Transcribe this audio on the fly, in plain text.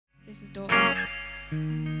This is Daughter.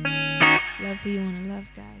 Love who you wanna love,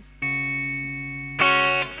 guys.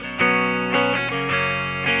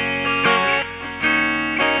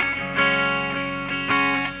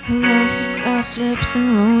 Her love for soft lips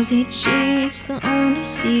and rosy cheeks, the only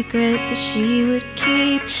secret that she would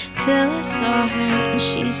keep, till I saw her and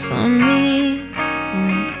she saw me.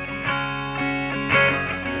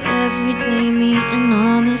 Every day meeting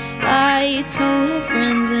on the slide, told her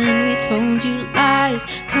friends and we told you lies,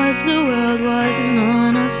 'cause the world wasn't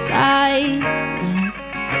on our side.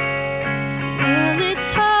 Well,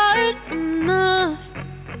 it's hard enough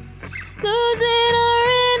losing our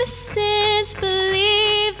innocence,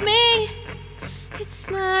 believe me, it's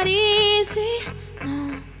not easy,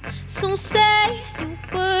 no. So say your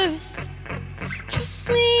worst, trust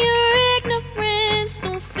me, your ignorance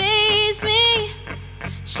don't faze me.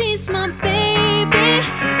 She's my baby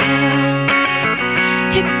girl.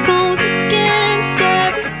 It goes against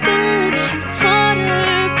everything that you taught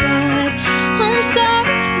her, but I'm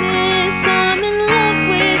sorry, miss, I'm in love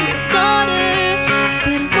with your daughter.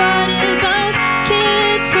 Said what about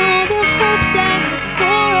kids, all the hopes I had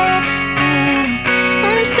for her? Well,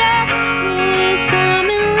 I'm sorry, miss, I'm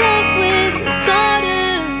in love with your daughter.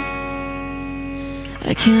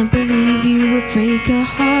 I can't believe you would break a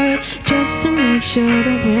heart just to make sure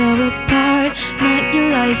that we're apart. Not your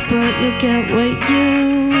life, but you'll get what you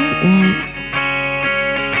want.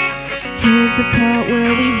 Here's the part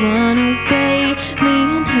where we run away, me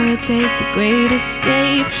and her take the great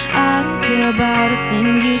escape. I don't care about a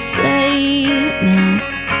thing you say, no.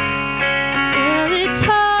 Well, it's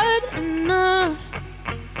hard enough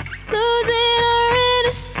losing our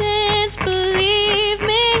innocence, believe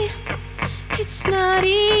me, it's not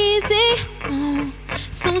easy, no.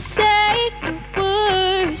 So say your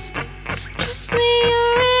worst, trust me,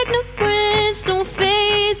 your ignorance don't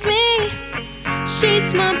faze me.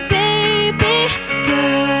 She's my baby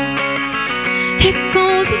girl. It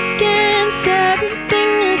goes against everything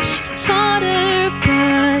that you taught her,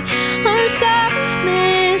 but I'm sorry,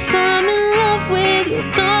 miss, I'm in love with your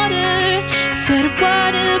daughter. Said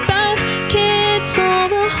what about kids, all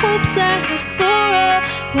the hopes I had for her?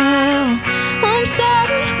 Well, I'm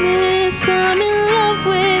sorry, miss, I'm in love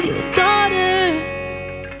with your daughter.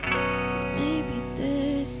 Maybe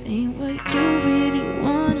this ain't what you really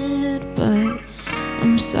wanted, but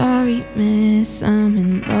I'm sorry, miss, I'm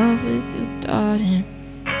in love with your daughter.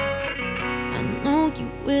 I know you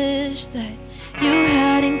wish that you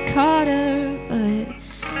hadn't caught her, but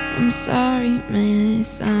I'm sorry,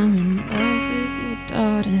 miss, I'm in love with your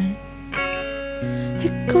daughter.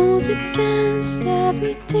 It goes against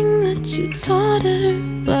everything that you taught her,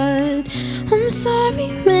 but I'm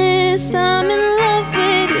sorry, miss, I'm in love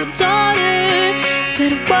with your daughter.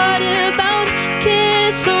 Said what about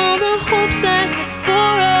kids, all the hopes I had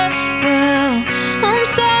for her? Well, I'm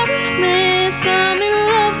sorry, miss, I'm in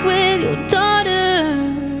love with your daughter.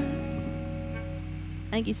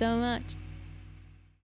 Thank you so much.